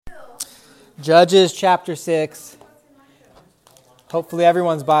Judges chapter 6. Hopefully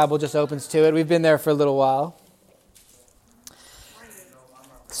everyone's Bible just opens to it. We've been there for a little while.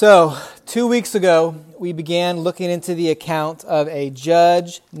 So, 2 weeks ago, we began looking into the account of a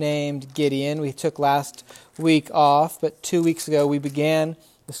judge named Gideon. We took last week off, but 2 weeks ago we began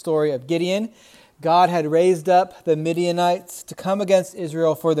the story of Gideon. God had raised up the Midianites to come against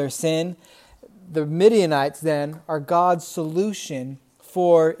Israel for their sin. The Midianites then are God's solution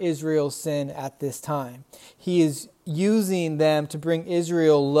for Israel's sin at this time. He is using them to bring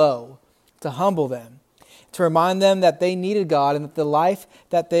Israel low, to humble them, to remind them that they needed God and that the life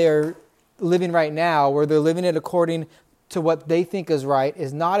that they are living right now, where they're living it according to what they think is right,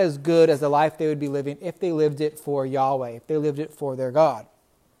 is not as good as the life they would be living if they lived it for Yahweh, if they lived it for their God.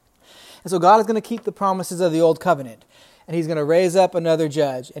 And so God is going to keep the promises of the old covenant, and He's going to raise up another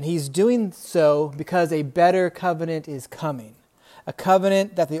judge. And He's doing so because a better covenant is coming. A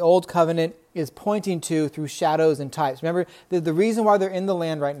covenant that the old covenant is pointing to through shadows and types. Remember, the reason why they're in the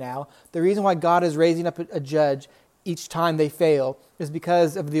land right now, the reason why God is raising up a judge each time they fail, is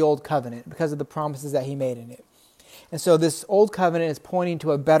because of the old covenant, because of the promises that He made in it. And so this old covenant is pointing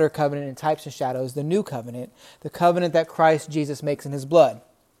to a better covenant in types and shadows, the new covenant, the covenant that Christ Jesus makes in His blood.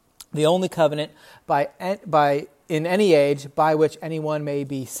 The only covenant in any age by which anyone may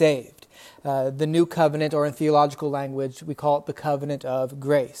be saved. The new covenant, or in theological language, we call it the covenant of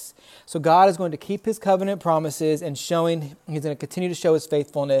grace. So God is going to keep His covenant promises and He's going to continue to show His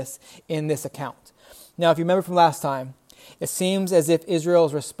faithfulness in this account. Now, if you remember from last time, it seems as if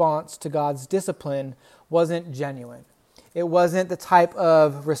Israel's response to God's discipline wasn't genuine. It wasn't the type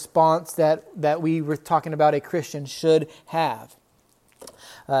of response that we were talking about a Christian should have.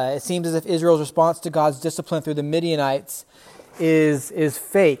 It seems as if Israel's response to God's discipline through the Midianites is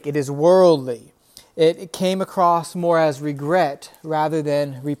fake. It is worldly. It came across more as regret rather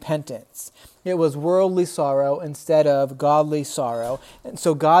than repentance. It was worldly sorrow instead of godly sorrow. And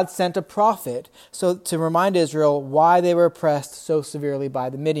so God sent a prophet to remind Israel why they were oppressed so severely by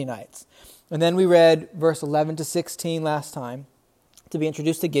the Midianites. And then we read verse 11 to 16 last time to be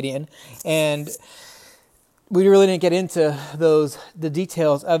introduced to Gideon. And we really didn't get into the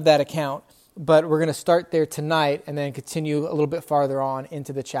details of that account. But we're going to start there tonight and then continue a little bit farther on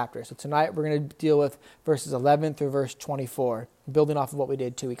into the chapter. So tonight we're going to deal with verses 11 through verse 24, building off of what we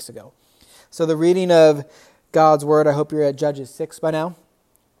did 2 weeks ago. So the reading of God's Word, I hope you're at Judges 6 by now.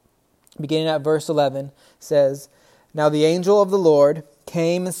 Beginning at verse 11 says, "Now the angel of the Lord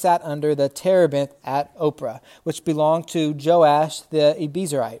came and sat under the terebinth at Ophrah, which belonged to Joash the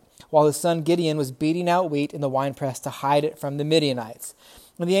Abiezrite, while his son Gideon was beating out wheat in the winepress to hide it from the Midianites.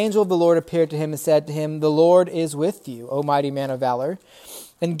 And the angel of the Lord appeared to him and said to him, 'The Lord is with you, O mighty man of valor.'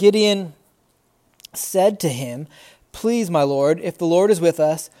 And Gideon said to him, 'Please, my Lord, if the Lord is with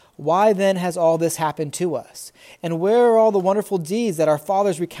us, why then has all this happened to us? And where are all the wonderful deeds that our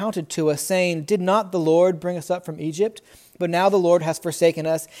fathers recounted to us, saying, Did not the Lord bring us up from Egypt? But now the Lord has forsaken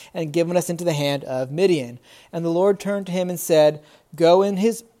us and given us into the hand of Midian.' And the Lord turned to him and said, 'Go in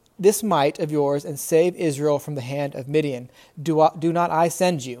this might of yours and save Israel from the hand of Midian. Do not I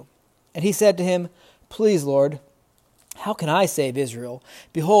send you?' And he said to him, 'Please, Lord, how can I save Israel?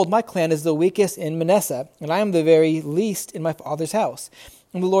 Behold, my clan is the weakest in Manasseh, and I am the very least in my father's house.'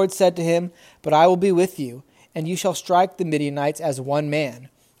 And the Lord said to him, 'But I will be with you, and you shall strike the Midianites as one man.'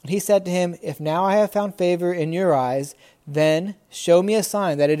 And he said to him, 'If now I have found favor in your eyes, then show me a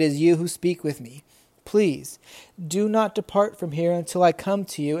sign that it is you who speak with me. Please, do not depart from here until I come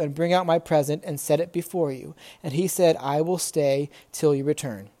to you and bring out my present and set it before you.' And he said, 'I will stay till you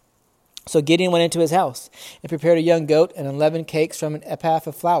return.' So Gideon went into his house and prepared a young goat and unleavened cakes from an ephah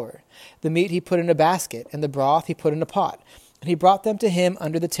of flour. The meat he put in a basket, and the broth he put in a pot. And he brought them to him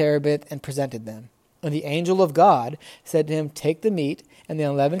under the terebinth and presented them. And the angel of God said to him, 'Take the meat and the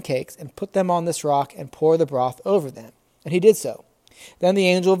unleavened cakes and put them on this rock and pour the broth over them.' And he did so. Then the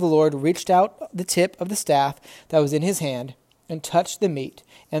angel of the Lord reached out the tip of the staff that was in his hand and touched the meat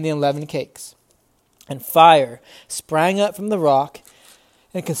and the unleavened cakes. And fire sprang up from the rock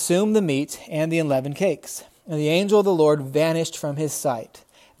and consumed the meat and the unleavened cakes. And the angel of the Lord vanished from his sight.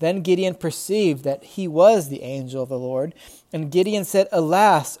 Then Gideon perceived that he was the angel of the Lord. And Gideon said,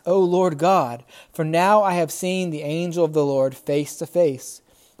 'Alas, O Lord God, for now I have seen the angel of the Lord face to face.'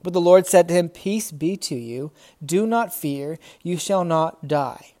 But the Lord said to him, 'Peace be to you. Do not fear. You shall not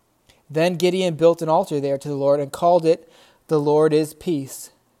die.' Then Gideon built an altar there to the Lord and called it, 'The Lord is Peace.'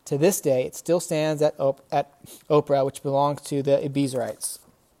 To this day it still stands at Ophrah, which belongs to the Abiezrites."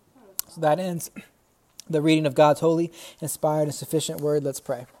 So that ends the reading of God's holy, inspired, and sufficient word. Let's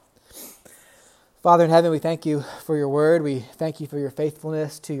pray. Father in heaven, we thank you for your word. We thank you for your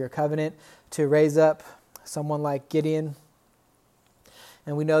faithfulness to your covenant to raise up someone like Gideon.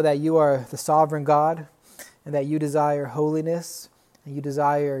 And we know that you are the sovereign God and that you desire holiness and you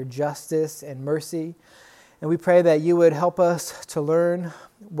desire justice and mercy. And we pray that you would help us to learn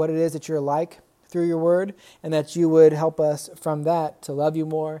what it is that you're like through your word, and that you would help us from that to love you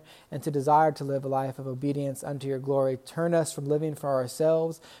more and to desire to live a life of obedience unto your glory. Turn us from living for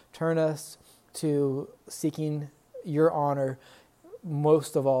ourselves. Turn us to seeking your honor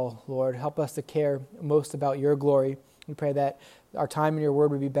most of all, Lord. Help us to care most about your glory. We pray that our time in your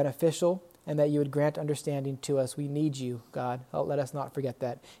word would be beneficial and that you would grant understanding to us. We need you, God. Let us not forget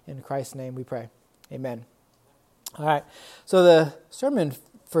that. In Christ's name we pray. Amen. All right. So the sermon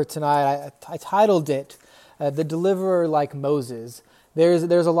for tonight, I titled it, The Deliverer Like Moses. There's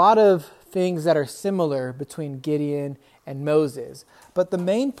a lot of things that are similar between Gideon and Moses. But the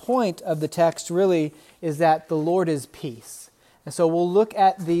main point of the text really is that the Lord is peace. And so we'll look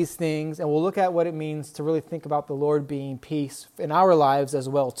at these things and we'll look at what it means to really think about the Lord being peace in our lives as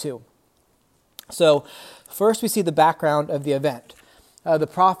well too. So first we see the background of the event. The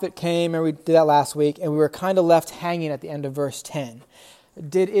prophet came, and we did that last week, and we were kind of left hanging at the end of verse 10.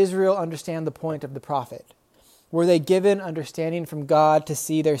 Did Israel understand the point of the prophet? Were they given understanding from God to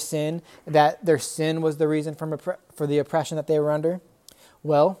see their sin, that their sin was the reason for the oppression that they were under?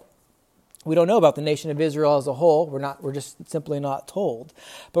 Well, we don't know about the nation of Israel as a whole. We're just simply not told.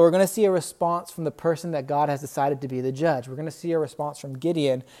 But we're going to see a response from the person that God has decided to be the judge. We're going to see a response from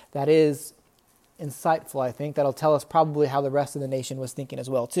Gideon that is insightful, I think. That'll tell us probably how the rest of the nation was thinking as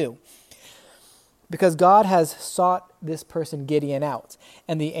well, too. Because God has sought this person Gideon out.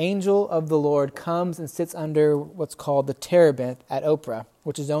 And the angel of the Lord comes and sits under what's called the terebinth at Ophrah,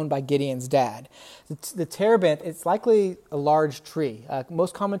 which is owned by Gideon's dad. The terebinth, it's likely a large tree.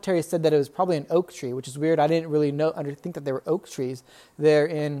 Most commentaries said that it was probably an oak tree, which is weird. I didn't really think that there were oak trees there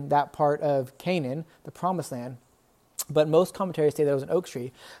in that part of Canaan, the promised land. But most commentaries say that it was an oak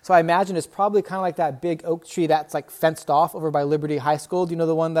tree. So I imagine it's probably kind of like that big oak tree that's like fenced off over by Liberty High School. Do you know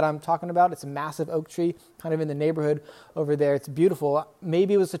the one that I'm talking about? It's a massive oak tree kind of in the neighborhood over there. It's beautiful.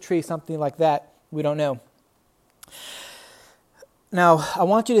 Maybe it was a tree, something like that. We don't know. Now, I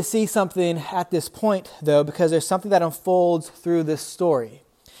want you to see something at this point, though, because there's something that unfolds through this story.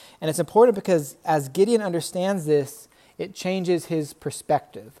 And it's important because as Gideon understands this, it changes his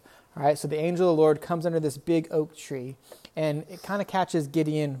perspective. All right, so the angel of the Lord comes under this big oak tree, and it kind of catches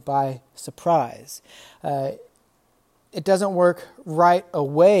Gideon by surprise. It doesn't work right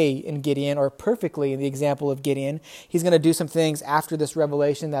away in Gideon, or perfectly in the example of Gideon. He's going to do some things after this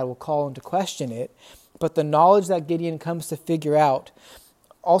revelation that will call him to question it. But the knowledge that Gideon comes to figure out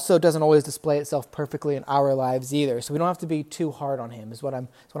also doesn't always display itself perfectly in our lives either. So we don't have to be too hard on him, is what I'm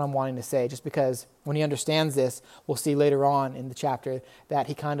wanting to say. Just because when he understands this, we'll see later on in the chapter that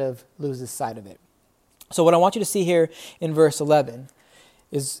he kind of loses sight of it. So what I want you to see here in verse 11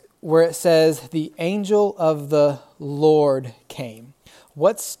 is where it says, the angel of the Lord came.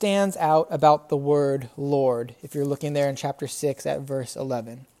 What stands out about the word Lord, if you're looking there in chapter 6 at verse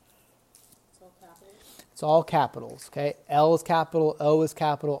 11? It's all capitals, okay? L is capital, O is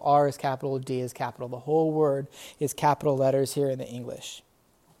capital, R is capital, D is capital. The whole word is capital letters here in the English.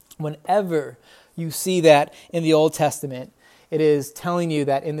 Whenever you see that in the Old Testament, it is telling you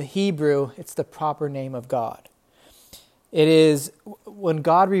that in the Hebrew, it's the proper name of God. It is when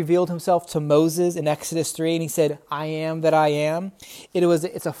God revealed himself to Moses in Exodus 3 and he said, I am that I am.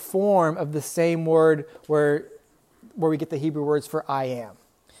 It's a form of the same word where we get the Hebrew words for I am.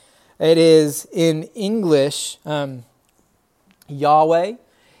 It is in English, Yahweh.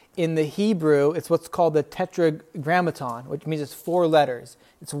 In the Hebrew, it's what's called the tetragrammaton, which means it's 4 letters.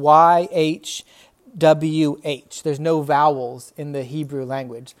 It's YHWH. There's no vowels in the Hebrew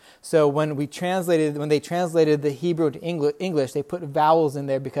language. So when they translated the Hebrew to English, they put vowels in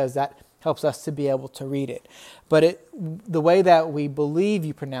there because that helps us to be able to read it. But the way that we believe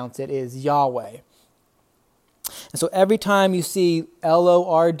you pronounce it is Yahweh. And so every time you see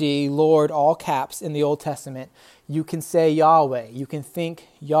L-O-R-D, Lord, all caps in the Old Testament, you can say Yahweh. You can think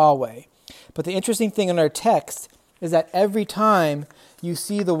Yahweh. But the interesting thing in our text is that every time you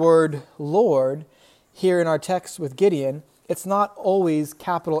see the word Lord here in our text with Gideon, it's not always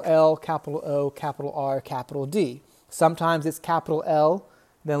capital L, capital O, capital R, capital D. Sometimes it's capital L,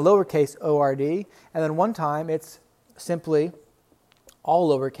 then lowercase O-R-D, and then one time it's simply all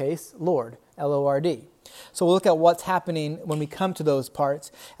lowercase Lord, L-O-R-D. So we'll look at what's happening when we come to those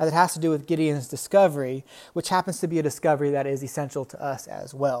parts, as it has to do with Gideon's discovery, which happens to be a discovery that is essential to us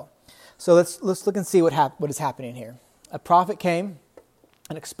as well. So let's look and see what is happening here. A prophet came,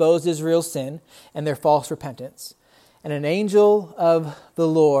 and exposed Israel's sin and their false repentance. And an angel of the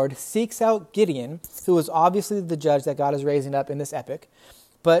Lord seeks out Gideon, who is obviously the judge that God is raising up in this epic.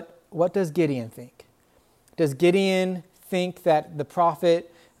 But what does Gideon think? Does Gideon think that the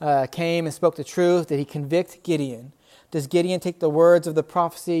prophet came and spoke the truth? Did he convict Gideon? Does Gideon take the words of the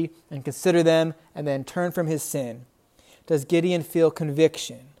prophecy and consider them and then turn from his sin? Does Gideon feel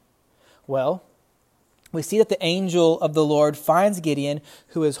conviction? Well, we see that the angel of the Lord finds Gideon,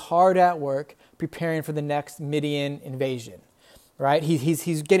 who is hard at work preparing for the next Midian invasion. Right?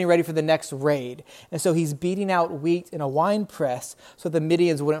 He's getting ready for the next raid. And so he's beating out wheat in a wine press so the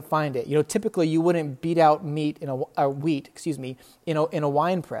Midians wouldn't find it. Typically you wouldn't beat out wheat in a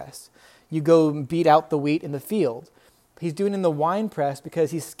wine press. You go beat out the wheat in the field. He's doing it in the wine press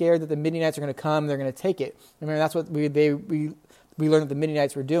because he's scared that the Midianites are going to come and they're going to take it. Remember, that's what we learned that the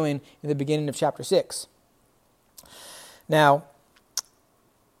Midianites were doing in the beginning of chapter 6. Now,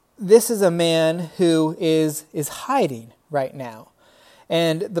 this is a man who is hiding right now.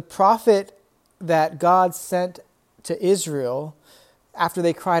 And the prophet that God sent to Israel after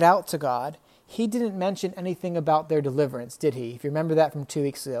they cried out to God, he didn't mention anything about their deliverance, did he? If you remember that from 2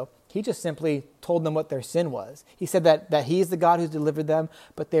 weeks ago, he just simply told them what their sin was. He said that he is the God who's delivered them,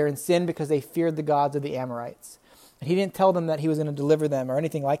 but they're in sin because they feared the gods of the Amorites. And he didn't tell them that he was going to deliver them or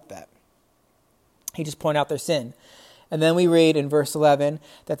anything like that. He just pointed out their sin. And then we read in verse 11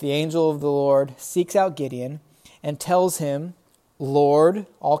 that the angel of the Lord seeks out Gideon and tells him, Lord,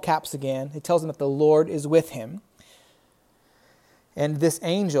 all caps again, he tells him that the Lord is with him. And this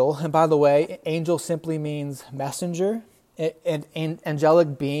angel, and by the way, angel simply means messenger, and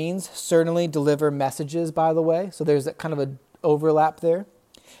angelic beings certainly deliver messages, by the way, so there's that kind of an overlap there.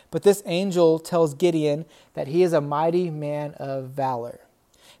 But this angel tells Gideon that he is a mighty man of valor,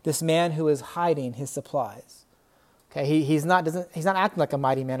 this man who is hiding his supplies. Okay, he's not acting like a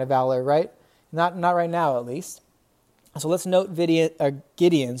mighty man of valor, right? Not right now, at least. So let's note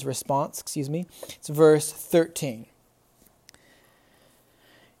Gideon's response. It's verse 13.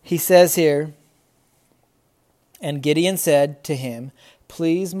 He says here, and Gideon said to him,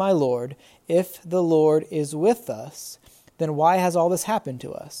 "Please, my Lord, if the Lord is with us, then why has all this happened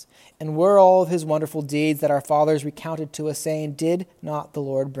to us? And were all of his wonderful deeds that our fathers recounted to us, saying, did not the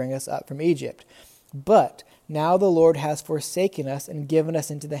Lord bring us up from Egypt? But now the Lord has forsaken us and given us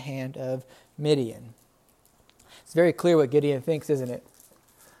into the hand of Midian." It's very clear what Gideon thinks, isn't it?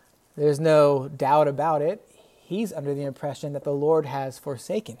 There's no doubt about it. He's under the impression that the Lord has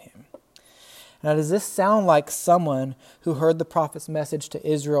forsaken him. Now, does this sound like someone who heard the prophet's message to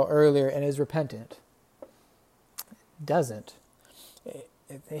Israel earlier and is repentant? It doesn't.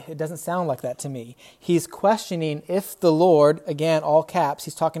 It doesn't sound like that to me. He's questioning if the Lord, again, all caps,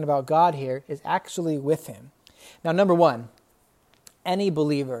 he's talking about God here, is actually with him. Now, number one, any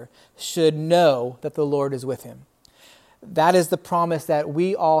believer should know that the Lord is with him. That is the promise that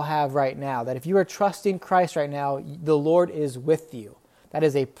we all have right now, that if you are trusting Christ right now, the Lord is with you. That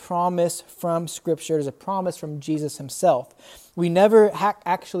is a promise from Scripture. It is a promise from Jesus himself. We never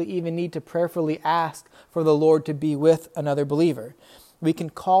actually even need to prayerfully ask for the Lord to be with another believer. We can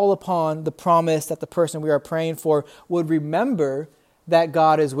call upon the promise that the person we are praying for would remember that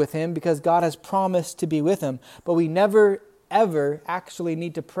God is with him because God has promised to be with him. But we never, ever actually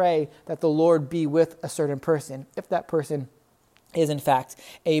need to pray that the Lord be with a certain person if that person is in fact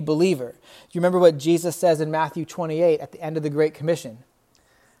a believer. You remember what Jesus says in Matthew 28 at the end of the Great Commission?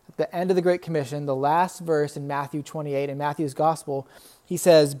 At the end of the Great Commission, the last verse in Matthew 28 in Matthew's Gospel, he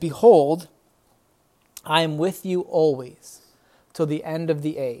says, "Behold, I am with you always till the end of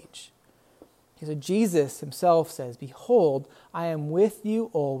the age." So Jesus himself says, "Behold, I am with you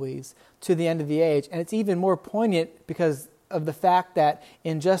always to the end of the age." And it's even more poignant because of the fact that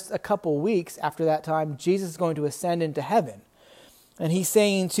in just a couple weeks after that time, Jesus is going to ascend into heaven. And he's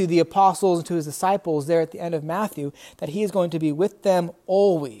saying to the apostles and to his disciples there at the end of Matthew that he is going to be with them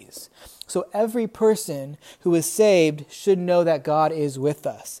always. So every person who is saved should know that God is with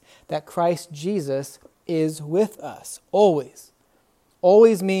us, that Christ Jesus is with us always.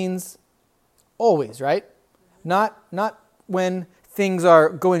 Always means always, right? Not when things are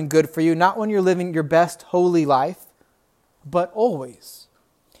going good for you, not when you're living your best holy life, but always.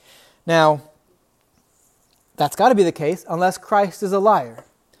 Now, that's got to be the case unless Christ is a liar,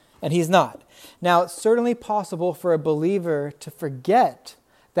 and he's not. Now, it's certainly possible for a believer to forget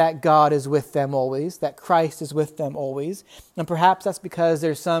that God is with them always, that Christ is with them always, and perhaps that's because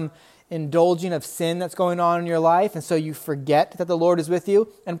there's some indulging of sin that's going on in your life, and so you forget that the Lord is with you,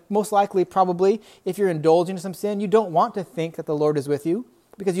 and most likely, probably, if you're indulging some sin, you don't want to think that the Lord is with you,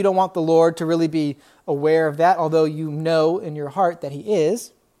 because you don't want the Lord to really be aware of that, although you know in your heart that he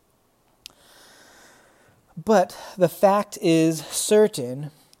is. But the fact is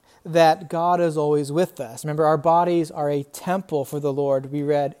certain that God is always with us. Remember, our bodies are a temple for the Lord. We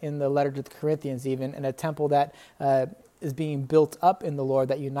read in the letter to the Corinthians even, and a temple that is being built up in the Lord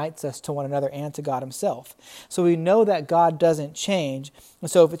that unites us to one another and to God himself. So we know that God doesn't change. And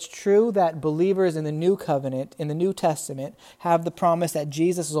so if it's true that believers in the new covenant, in the New Testament, have the promise that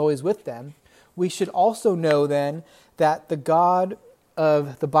Jesus is always with them, we should also know then that the God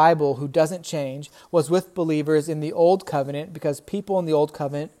of the Bible, who doesn't change, was with believers in the Old Covenant, because people in the Old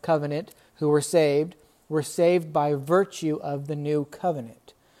Covenant who were saved by virtue of the New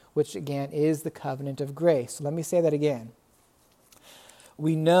Covenant, which again is the covenant of grace. So let me say that again.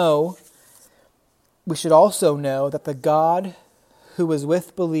 We should also know that the God who was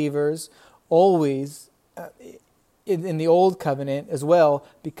with believers always in the Old Covenant as well,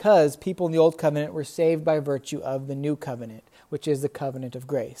 because people in the Old Covenant were saved by virtue of the New Covenant, which is the covenant of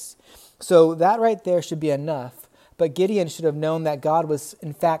grace. So that right there should be enough. But Gideon should have known that God was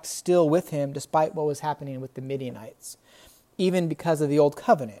in fact still with him despite what was happening with the Midianites, even because of the Old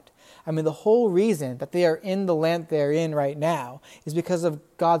Covenant. I mean, the whole reason that they are in the land they're in right now is because of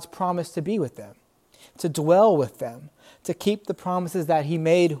God's promise to be with them, to dwell with them, to keep the promises that he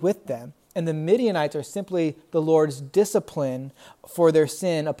made with them. And the Midianites are simply the Lord's discipline for their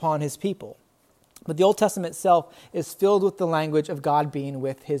sin upon his people. But the Old Testament itself is filled with the language of God being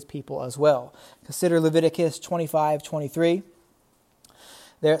with his people as well. Consider Leviticus 25:23.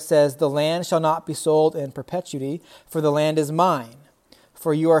 There it says, "The land shall not be sold in perpetuity, for the land is mine.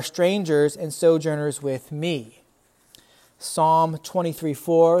 For you are strangers and sojourners with me." Psalm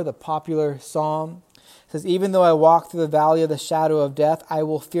 23:4, the popular psalm, says, "Even though I walk through the valley of the shadow of death, I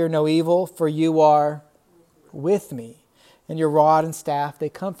will fear no evil, for you are with me, and your rod and staff, they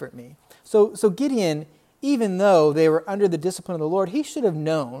comfort me." So Gideon, even though they were under the discipline of the Lord, he should have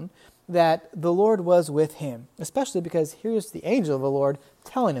known that the Lord was with him, especially because here's the angel of the Lord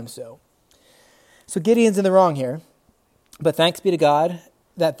telling him so. So Gideon's in the wrong here, but thanks be to God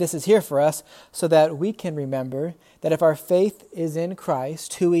that this is here for us so that we can remember that if our faith is in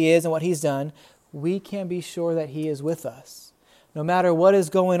Christ, who he is and what he's done, we can be sure that he is with us. No matter what is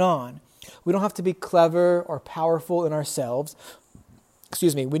going on, we don't have to be clever or powerful in ourselves.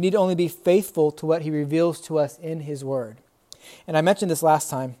 We need to only be faithful to what he reveals to us in his word. And I mentioned this last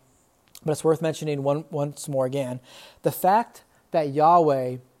time, but it's worth mentioning once more again. The fact that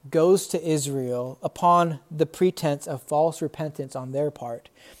Yahweh goes to Israel upon the pretense of false repentance on their part,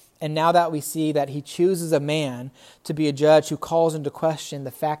 and now that we see that he chooses a man to be a judge who calls into question the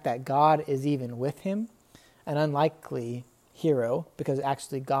fact that God is even with him, an unlikely hero, because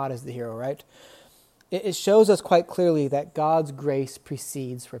actually God is the hero, right? It shows us quite clearly that God's grace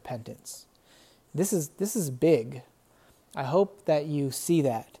precedes repentance. This is big. I hope that you see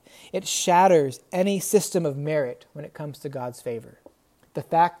that. It shatters any system of merit when it comes to God's favor. The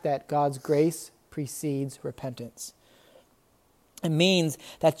fact that God's grace precedes repentance. It means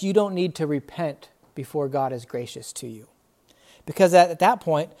that you don't need to repent before God is gracious to you. Because at that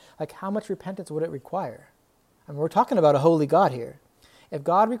point, how much repentance would it require? I mean, we're talking about a holy God here. If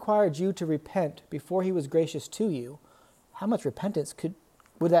God required you to repent before he was gracious to you, how much repentance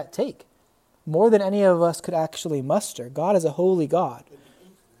would that take? More than any of us could actually muster. God is a holy God.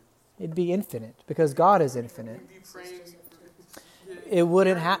 It'd be infinite because God is infinite. It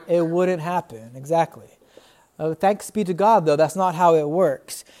wouldn't happen. Exactly. Thanks be to God, though, that's not how it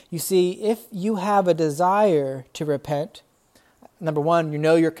works. You see, if you have a desire to repent, number one, you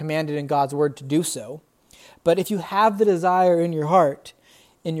know you're commanded in God's word to do so. But if you have the desire in your heart,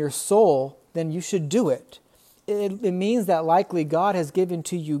 in your soul, then you should do it. It means that likely God has given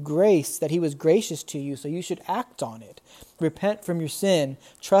to you grace, that he was gracious to you, so you should act on it. Repent from your sin,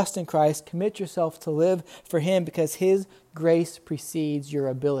 trust in Christ, commit yourself to live for him because his grace precedes your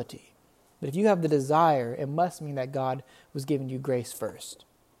ability. But if you have the desire, it must mean that God was giving you grace first.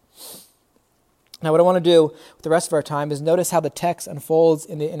 Now, what I want to do with the rest of our time is notice how the text unfolds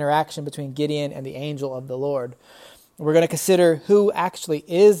in the interaction between Gideon and the angel of the Lord. We're going to consider who actually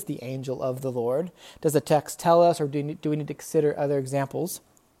is the angel of the Lord. Does the text tell us, or do we need to consider other examples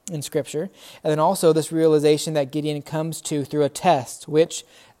in Scripture? And then also this realization that Gideon comes to through a test, which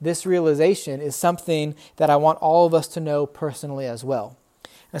this realization is something that I want all of us to know personally as well.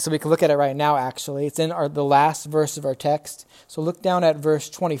 And so we can look at it right now, actually. It's in the last verse of our text. So look down at verse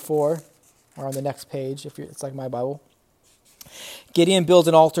 24, or on the next page, if it's like my Bible. Gideon builds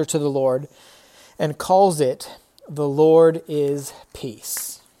an altar to the Lord and calls it, "The Lord is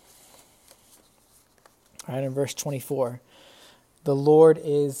Peace." All right, in verse 24. The Lord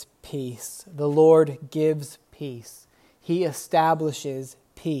is peace. The Lord gives peace. He establishes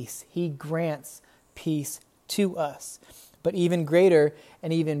peace. He grants peace to us. But even greater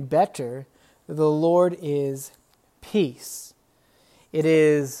and even better, the Lord is peace. It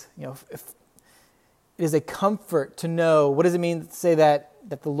is, it is a comfort to know. What does it mean to say that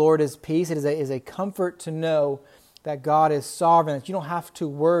the Lord is peace? It is a comfort to know that God is sovereign, that you don't have to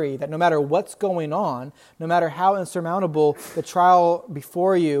worry, that no matter what's going on, no matter how insurmountable the trial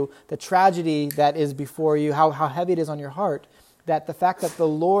before you, the tragedy that is before you, how heavy it is on your heart, that the fact that the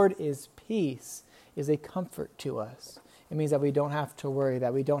Lord is peace is a comfort to us. It means that we don't have to worry,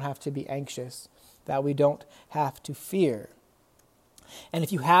 that we don't have to be anxious, that we don't have to fear. And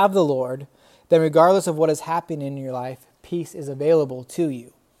if you have the Lord, then regardless of what is happening in your life, peace is available to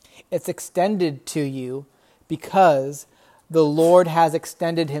you. It's extended to you because the Lord has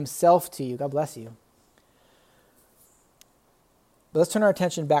extended himself to you. God bless you. But let's turn our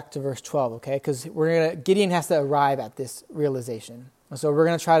attention back to verse 12, okay? Because Gideon has to arrive at this realization. And so we're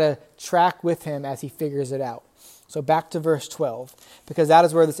going to try to track with him as he figures it out. So back to verse 12, because that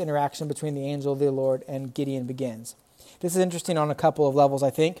is where this interaction between the angel of the Lord and Gideon begins. This is interesting on a couple of levels, I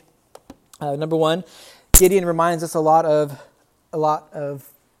think. Number one, Gideon reminds us in a lot of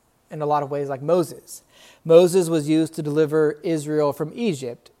ways like Moses. Moses was used to deliver Israel from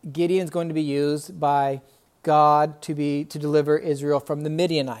Egypt. Gideon's going to be used by God to deliver Israel from the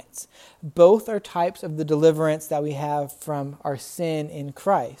Midianites. Both are types of the deliverance that we have from our sin in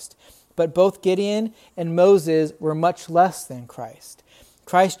Christ. But both Gideon and Moses were much less than Christ.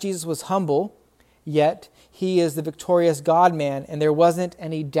 Christ Jesus was humble, yet he is the victorious God-man, and there wasn't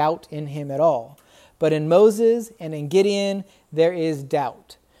any doubt in him at all. But in Moses and in Gideon, there is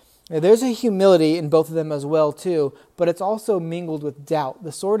doubt. Now, there's a humility in both of them as well, too, but it's also mingled with doubt.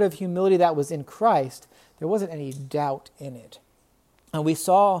 The sort of humility that was in Christ, there wasn't any doubt in it. And we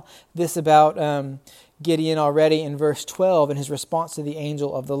saw this about Gideon already in verse 12 in his response to the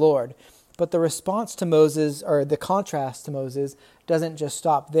angel of the Lord. But the response to Moses, or the contrast to Moses, doesn't just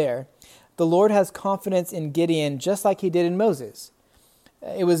stop there. The Lord has confidence in Gideon just like he did in Moses.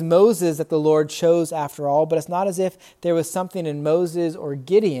 It was Moses that the Lord chose after all, but it's not as if there was something in Moses or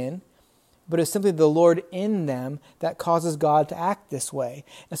Gideon, but it's simply the Lord in them that causes God to act this way.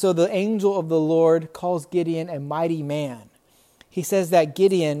 And so the angel of the Lord calls Gideon a mighty man. He says that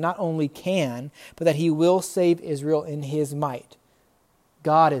Gideon not only can, but that he will save Israel in his might.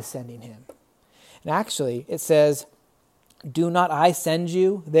 God is sending him. And actually, it says, "Do not I send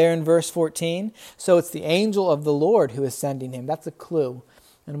you?" there in verse 14. So it's the angel of the Lord who is sending him. That's a clue.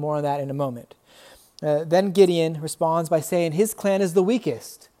 And more on that in a moment. Then Gideon responds by saying his clan is the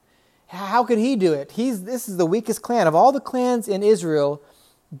weakest. How could he do it? This is the weakest clan. Of all the clans in Israel,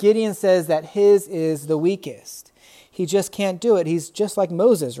 Gideon says that his is the weakest. He just can't do it. He's just like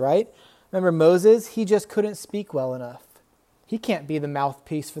Moses, right? Remember Moses? He just couldn't speak well enough. He can't be the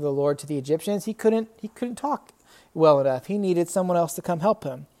mouthpiece for the Lord to the Egyptians. He couldn't talk well enough. He needed someone else to come help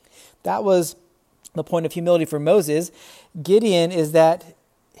him. That was the point of humility for Moses. Gideon is that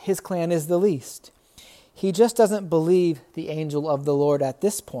his clan is the least. He just doesn't believe the angel of the Lord at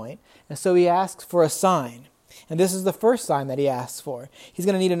this point, and so he asks for a sign. And this is the first sign that he asks for. He's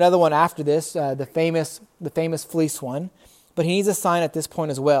going to need another one after this, the famous fleece one, but he needs a sign at this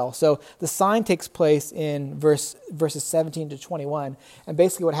point as well. So the sign takes place in verses 17 to 21, and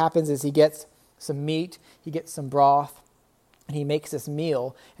basically what happens is he gets some meat, he gets some broth, and he makes this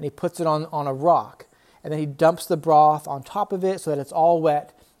meal, and he puts it on a rock, and then he dumps the broth on top of it so that it's all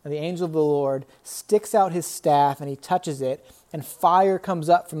wet. And the angel of the Lord sticks out his staff and he touches it, and fire comes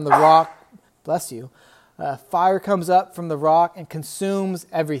up from the rock. Bless you. Fire comes up from the rock and consumes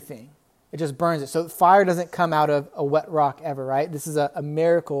everything. It just burns it. So fire doesn't come out of a wet rock ever, right? This is a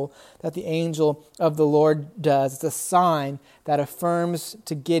miracle that the angel of the Lord does. It's a sign that affirms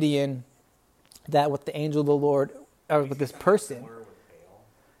to Gideon that what the angel of the Lord, or with this person,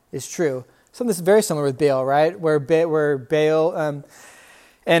 is true. Something that's very similar with Baal, right? Where Baal...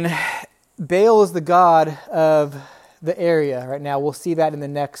 And Baal is the god of the area right now. We'll see that in the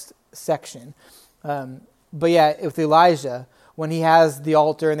next section. But yeah, with Elijah, when he has the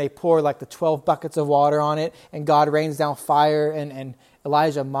altar and they pour like the 12 buckets of water on it and God rains down fire and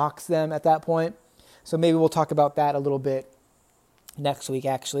Elijah mocks them at that point. So maybe we'll talk about that a little bit next week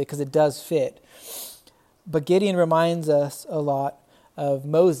actually, because it does fit. But Gideon reminds us a lot of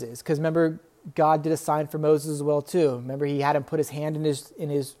Moses, because remember, God did a sign for Moses as well too. Remember, he had him put his hand in his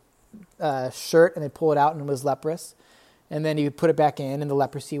shirt and then pull it out and it was leprous. And then he would put it back in and the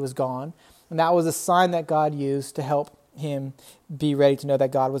leprosy was gone. And that was a sign that God used to help him be ready to know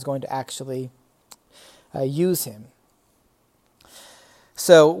that God was going to actually use him.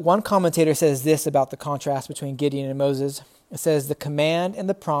 So one commentator says this about the contrast between Gideon and Moses. It says, the command and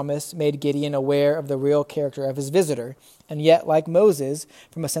the promise made Gideon aware of the real character of his visitor, and yet, like Moses,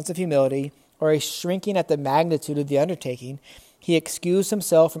 from a sense of humility or a shrinking at the magnitude of the undertaking, he excused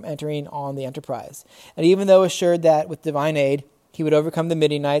himself from entering on the enterprise. And even though assured that with divine aid he would overcome the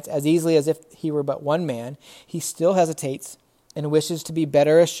Midianites as easily as if he were but one man, he still hesitates and wishes to be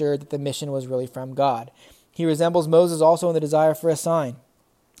better assured that the mission was really from God. He resembles Moses also in the desire for a sign.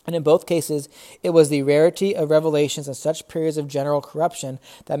 And in both cases, it was the rarity of revelations in such periods of general corruption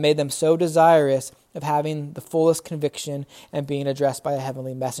that made them so desirous of having the fullest conviction and being addressed by a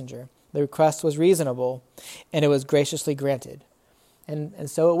heavenly messenger. The request was reasonable, and it was graciously granted.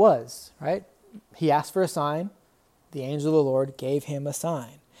 And so it was, right? He asked for a sign. The angel of the Lord gave him a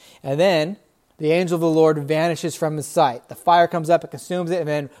sign. And then the angel of the Lord vanishes from his sight. The fire comes up, it consumes it, and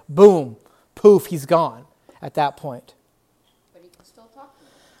then boom, poof, he's gone at that point. But he can still talk to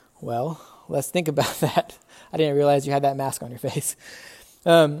him. Well, let's think about that. I didn't realize you had that mask on your face.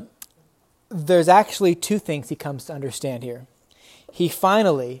 There's actually two things he comes to understand here. He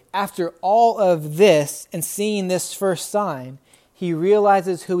finally, after all of this and seeing this first sign, he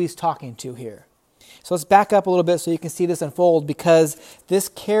realizes who he's talking to here. So let's back up a little bit so you can see this unfold, because this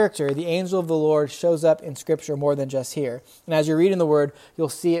character, the angel of the Lord, shows up in Scripture more than just here. And as you're reading the Word, you'll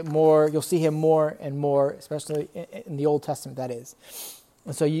see it more. You'll see him more and more, especially in the Old Testament, that is.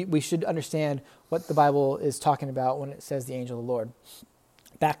 And so we should understand what the Bible is talking about when it says the angel of the Lord.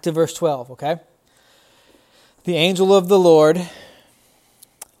 Back to verse 12, okay? The angel of the Lord,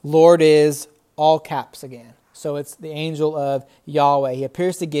 Lord is all caps again. So it's the angel of Yahweh. He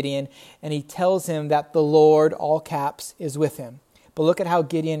appears to Gideon and he tells him that the Lord, all caps, is with him. But look at how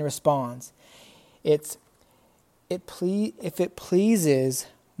Gideon responds. If it pleases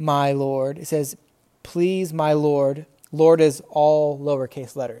my Lord, it says, please my Lord. Lord is all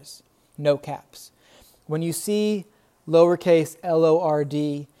lowercase letters, no caps. When you see lowercase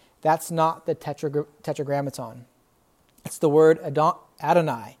Lord, that's not the tetragrammaton. It's the word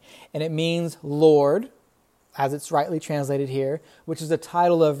Adonai, and it means Lord, as it's rightly translated here, which is a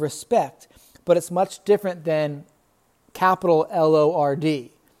title of respect, but it's much different than capital Lord,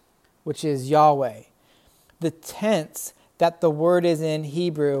 which is Yahweh. The tense that the word is in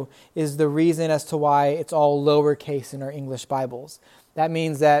Hebrew is the reason as to why it's all lowercase in our English Bibles. That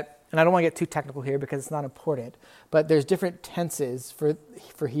means that, and I don't want to get too technical here because it's not important, but there's different tenses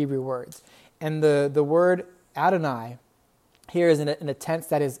for Hebrew words. And the word Adonai here is in a tense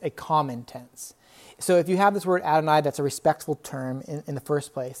that is a common tense. So if you have this word Adonai, that's a respectful term in the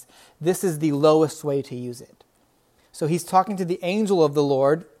first place, this is the lowest way to use it. So he's talking to the angel of the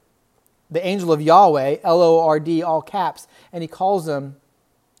Lord, the angel of Yahweh, Lord, all caps, and he calls him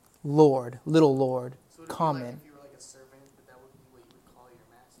Lord, little Lord, so common. Like if you were like a servant, that would be what you would call your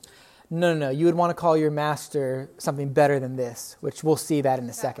master? No. You would want to call your master something better than this, which we'll see that in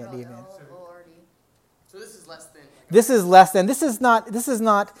a second even. So this is less than... This is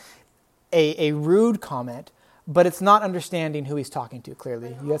not a rude comment, but it's not understanding who he's talking to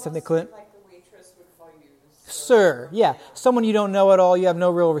clearly. You got something, Clint? Like the waitress would call you Sir, yeah. Someone you don't know at all, you have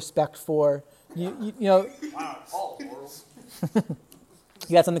no real respect for. You know. Wow, all oral.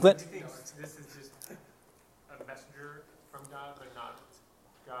 You got something, Clint? This is just a messenger from God, but not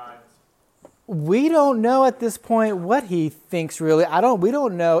God's. We don't know at this point what he thinks really. We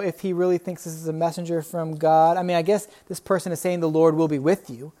don't know if he really thinks this is a messenger from God. I mean, I guess this person is saying the Lord will be with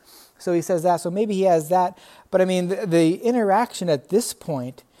you. So he says that. So maybe he has that. But I mean, the interaction at this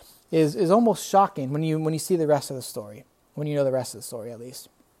point is almost shocking when you see the rest of the story. When you know the rest of the story, at least.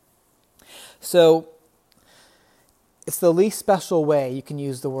 So it's the least special way you can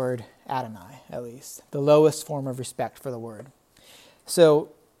use the word Adonai, at least. The lowest form of respect for the word. So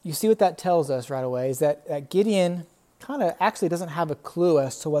you see what that tells us right away is that Gideon kind of actually doesn't have a clue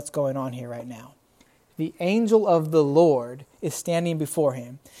as to what's going on here right now. The angel of the Lord is standing before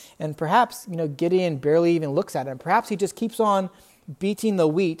him. And perhaps, Gideon barely even looks at him. Perhaps he just keeps on beating the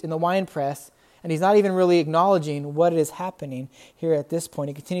wheat in the winepress, and he's not even really acknowledging what is happening here at this point.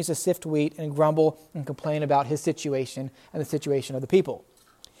 He continues to sift wheat and grumble and complain about his situation and the situation of the people.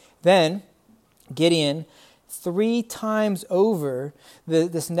 Then Gideon, 3 times over,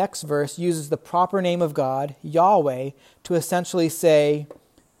 this next verse uses the proper name of God, Yahweh, to essentially say,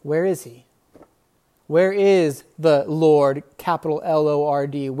 where is he? Where is the Lord, capital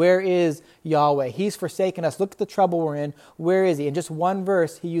Lord? Where is Yahweh? He's forsaken us. Look at the trouble we're in. Where is he? In just one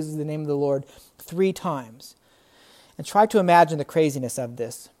verse, he uses the name of the Lord 3 times. And try to imagine the craziness of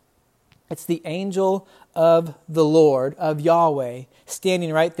this. It's the angel of the Lord, of Yahweh,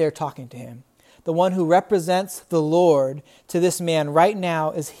 standing right there talking to him. the one who represents the Lord to this man right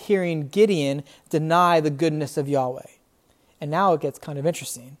now, is hearing Gideon deny the goodness of Yahweh. And now it gets kind of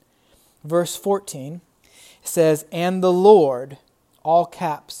interesting. Verse 14 says, "And the Lord," all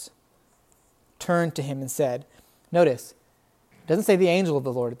caps, "turned to him and said," notice, it doesn't say the angel of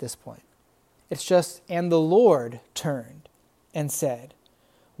the Lord at this point. It's just, "and the Lord turned and said."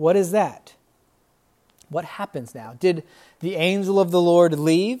 What is that? What happens now? Did the angel of the Lord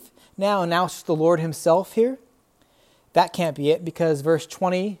leave now, and now it's just the Lord himself here? That can't be it, because verse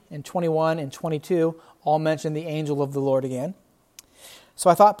 20 and 21 and 22 all mention the angel of the Lord again. So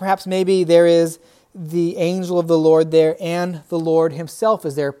I thought perhaps maybe there is the angel of the Lord there and the Lord himself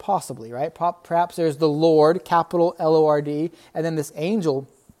is there possibly, right? Perhaps there's the Lord, capital L-O-R-D, and then this angel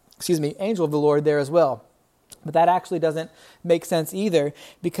of the Lord there as well. But that actually doesn't make sense either,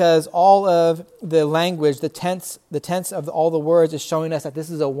 because all of the language, the tense of all the words is showing us that this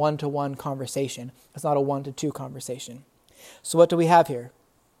is a one-to-one conversation. It's not a one-to-two conversation. So what do we have here?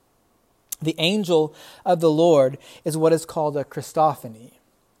 The angel of the Lord is what is called a Christophany.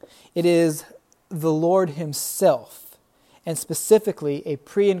 It is the Lord himself, and specifically a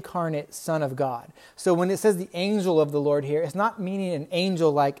pre-incarnate Son of God. So when it says the angel of the Lord here, it's not meaning an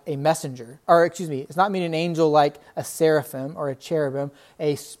angel like a messenger, it's not meaning an angel like a seraphim or a cherubim,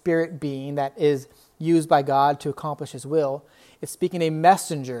 a spirit being that is used by God to accomplish his will. It's speaking a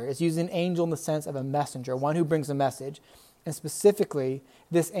messenger. It's using angel in the sense of a messenger, one who brings a message. And specifically,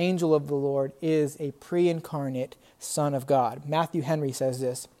 this angel of the Lord is a pre-incarnate Son of God. Matthew Henry says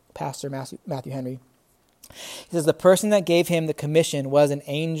this, Pastor Matthew Henry. He says, "The person that gave him the commission was an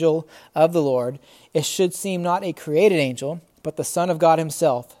angel of the Lord. It should seem not a created angel, but the Son of God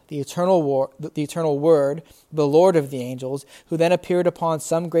himself, the eternal Word, the Lord of the angels, who then appeared upon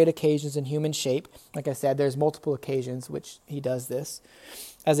some great occasions in human shape." Like I said, there's multiple occasions which he does this.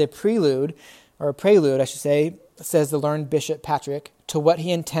 "As a prelude, says the learned Bishop Patrick, to what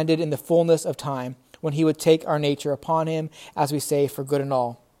he intended in the fullness of time, when he would take our nature upon him, as we say, for good and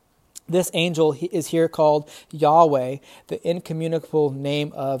all. This angel is here called Yahweh, the incommunicable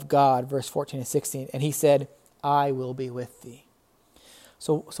name of God," verse 14 and 16. "And he said, I will be with thee."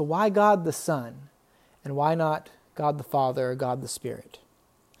 So why God the Son? And why not God the Father or God the Spirit?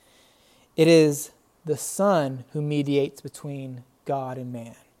 It is the Son who mediates between God and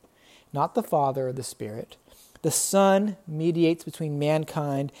man, not the Father or the Spirit. The Son mediates between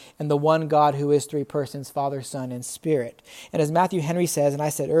mankind and the one God who is three persons, Father, Son, and Spirit. And as Matthew Henry says, and I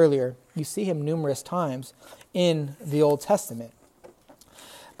said earlier, you see him numerous times in the Old Testament.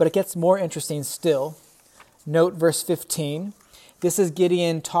 But it gets more interesting still. Note verse 15. This is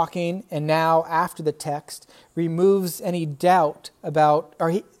Gideon talking, and now after the text removes any doubt about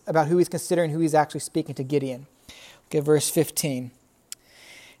who he's considering, who he's actually speaking to Gideon. Okay, verse 15.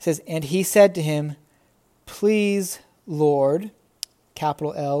 It says, "And he said to him, Please, Lord,"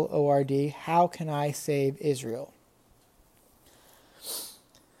 capital L-O-R-D, "how can I save Israel?"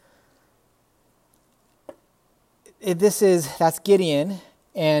 That's Gideon,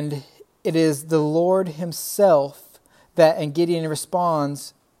 and it is the Lord himself and Gideon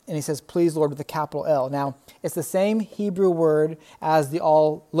responds, and he says, "Please, Lord," with a capital L. Now, it's the same Hebrew word as the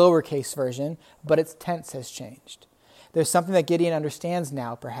all lowercase version, but its tense has changed. There's something that Gideon understands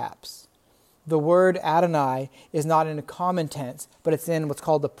now, perhaps. The word Adonai is not in a common tense, but it's in what's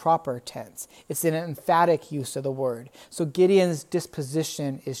called the proper tense. It's in an emphatic use of the word. So Gideon's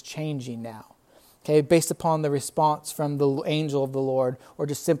disposition is changing now, okay, based upon the response from the angel of the Lord, or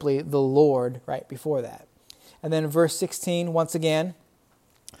just simply the Lord right before that. And then verse 16, once again,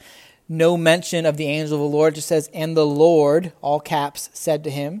 no mention of the angel of the Lord. It just says, "And the Lord," all caps, "said to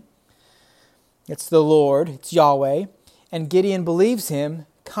him." It's the Lord, it's Yahweh. And Gideon believes him,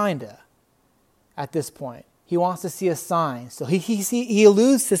 kinda. At this point, he wants to see a sign. So he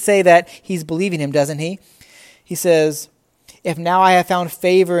alludes to say that he's believing him, doesn't he? He says, "If now I have found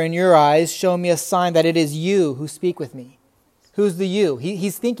favor in your eyes, show me a sign that it is you who speak with me." Who's the you?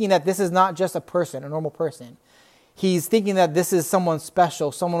 He's thinking that this is not just a person, a normal person. He's thinking that this is someone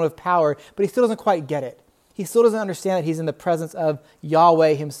special, someone with power, but he still doesn't quite get it. He still doesn't understand that he's in the presence of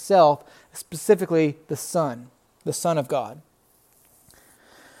Yahweh himself, specifically the Son of God.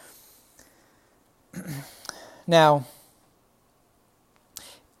 Now,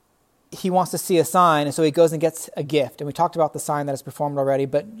 he wants to see a sign, and so he goes and gets a gift. And we talked about the sign that is performed already,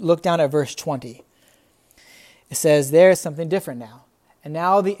 but look down at verse 20. It says, "There is something different now. And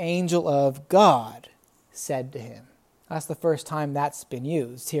now the angel of God said to him." That's the first time that's been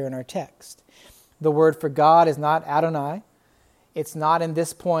used here in our text. The word for God is not Adonai. It's not in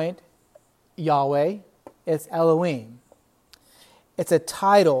this point Yahweh. It's Elohim. It's a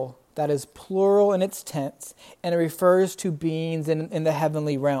title that is plural in its tense, and it refers to beings in the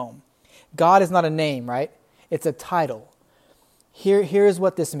heavenly realm. God is not a name, right? It's a title. Here's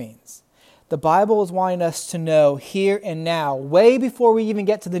what this means. The Bible is wanting us to know here and now, way before we even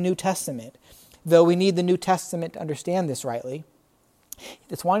get to the New Testament, though we need the New Testament to understand this rightly.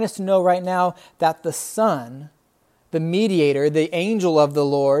 It's wanting us to know right now that the Son, the mediator, the angel of the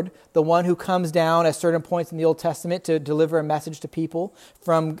Lord, the one who comes down at certain points in the Old Testament to deliver a message to people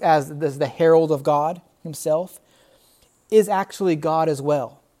as the herald of God himself, is actually God as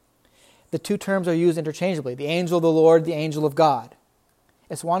well. The two terms are used interchangeably, the angel of the Lord, the angel of God.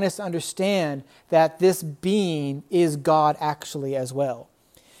 It's wanting us to understand that this being is God actually as well.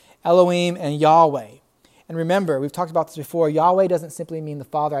 Elohim and Yahweh. And remember, we've talked about this before, Yahweh doesn't simply mean the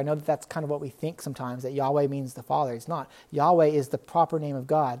Father. I know that that's kind of what we think sometimes, that Yahweh means the Father. It's not. Yahweh is the proper name of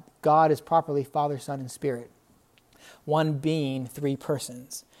God. God is properly Father, Son, and Spirit. One being, three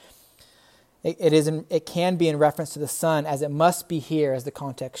persons. It can be in reference to the Son, as it must be here, as the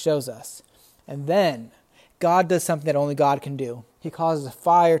context shows us. And then, God does something that only God can do. He causes a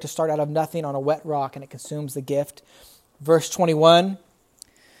fire to start out of nothing on a wet rock, and it consumes the gift. Verse 21,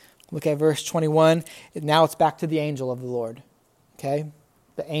 look at verse 21. Now it's back to the angel of the Lord. Okay?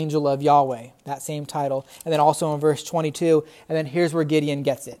 The angel of Yahweh, that same title. And then also in verse 22, and then here's where Gideon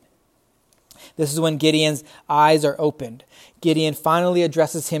gets it. This is when Gideon's eyes are opened. Gideon finally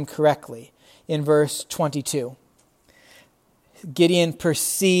addresses him correctly in verse 22. Gideon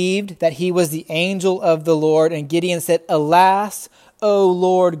perceived that he was the angel of the Lord, and Gideon said, "Alas, O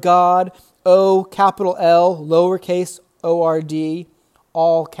Lord God, O capital L, lowercase O-R-D,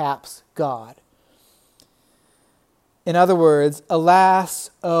 all caps God." In other words,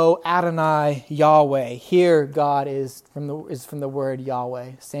 alas, O Adonai Yahweh. Here God is from the word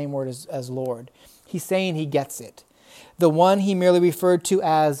Yahweh, same word as Lord. He's saying he gets it. The one he merely referred to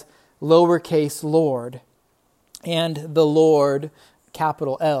as lowercase Lord, and the Lord,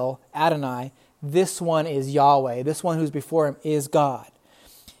 capital L, Adonai, this one is Yahweh. This one who's before him is God.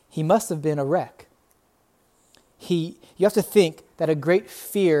 He must have been a wreck. You have to think that a great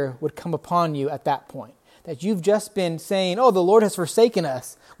fear would come upon you at that point. That you've just been saying, oh, the Lord has forsaken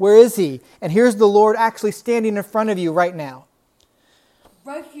us. Where is he? And here's the Lord actually standing in front of you right now.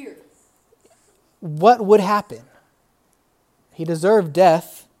 Right here. What would happen? He deserved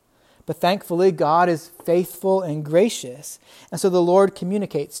death. But thankfully, God is faithful and gracious. And so the Lord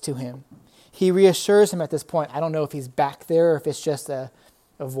communicates to him. He reassures him at this point. I don't know if he's back there or if it's just a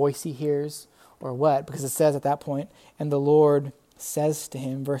voice he hears or what, because it says at that point, and the Lord says to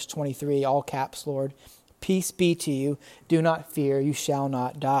him, verse 23, all caps, Lord, peace be to you. Do not fear. You shall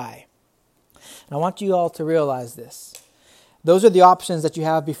not die. And I want you all to realize this. Those are the options that you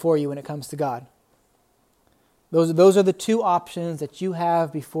have before you when it comes to God. Those are the two options that you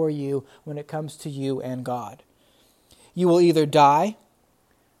have before you when it comes to you and God. You will either die,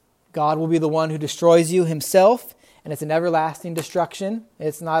 God will be the one who destroys you himself, and it's an everlasting destruction.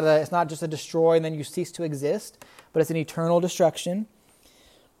 It's not just a destroy and then you cease to exist, but it's an eternal destruction.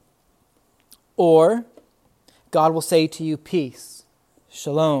 Or God will say to you, peace,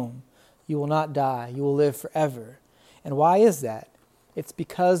 shalom, you will not die, you will live forever. And why is that? It's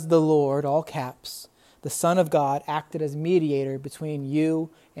because the Lord, all caps, the Son of God, acted as mediator between you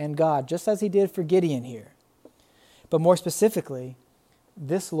and God, just as he did for Gideon here. But more specifically,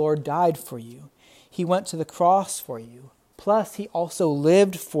 this Lord died for you. He went to the cross for you. Plus, he also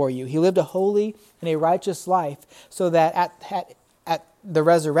lived for you. He lived a holy and a righteous life so that at the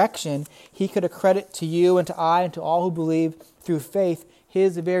resurrection, he could accredit to you and to I and to all who believe through faith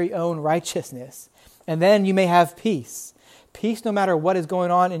his very own righteousness. And then you may have peace. Peace no matter what is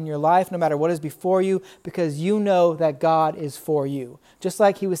going on in your life, no matter what is before you, because you know that God is for you. Just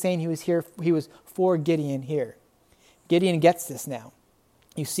like he was saying he was for Gideon here. Gideon gets this now.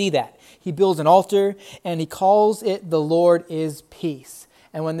 You see that. He builds an altar and he calls it the Lord is peace.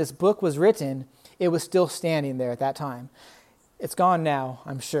 And when this book was written, it was still standing there at that time. It's gone now,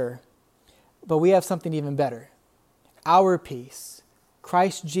 I'm sure. But we have something even better. Our peace.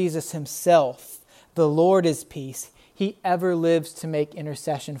 Christ Jesus himself. The Lord is peace. He ever lives to make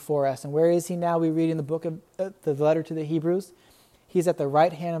intercession for us. And where is he now? We read in the book of the letter to the Hebrews. He's at the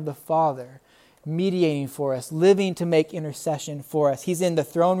right hand of the Father, mediating for us, living to make intercession for us. He's in the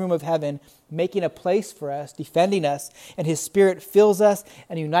throne room of heaven, making a place for us, defending us, and his Spirit fills us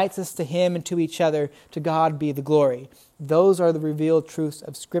and unites us to him and to each other. To God be the glory. Those are the revealed truths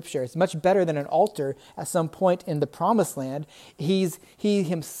of Scripture. It's much better than an altar at some point in the promised land. He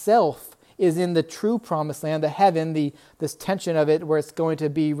himself is in the true promised land, the heaven, this tension of it where it's going to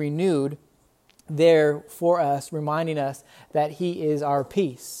be renewed there for us, reminding us that he is our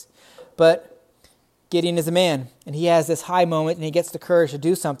peace. But Gideon is a man, and he has this high moment, and he gets the courage to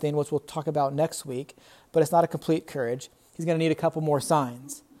do something, which we'll talk about next week. But it's not a complete courage. He's going to need a couple more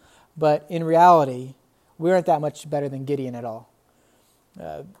signs. But in reality, we aren't that much better than Gideon at all.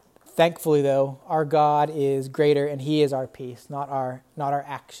 Thankfully, though, our God is greater, and He is our peace, not our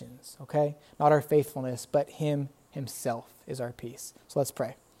actions, okay? Not our faithfulness, but Him Himself is our peace. So let's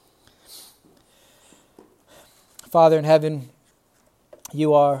pray. Father in heaven,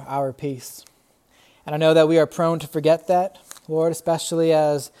 You are our peace. And I know that we are prone to forget that, Lord, especially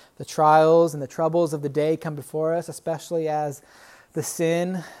as the trials and the troubles of the day come before us, especially as the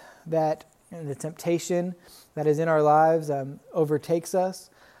sin that and the temptation that is in our lives overtakes us.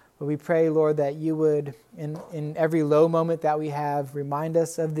 But we pray, Lord, that You would, in every low moment that we have, remind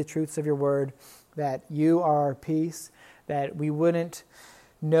us of the truths of Your word, that You are our peace, that we wouldn't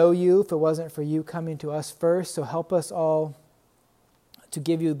know You if it wasn't for You coming to us first. So help us all to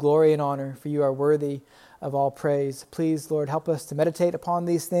give You glory and honor, for You are worthy of all praise. Please, Lord, help us to meditate upon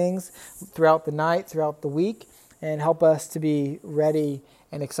these things throughout the night, throughout the week, and help us to be ready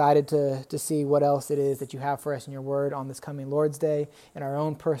and excited to see what else it is that You have for us in Your word on this coming Lord's Day, in our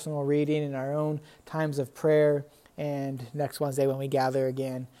own personal reading, in our own times of prayer, and next Wednesday when we gather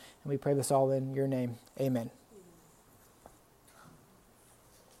again. And we pray this all in Your name. Amen.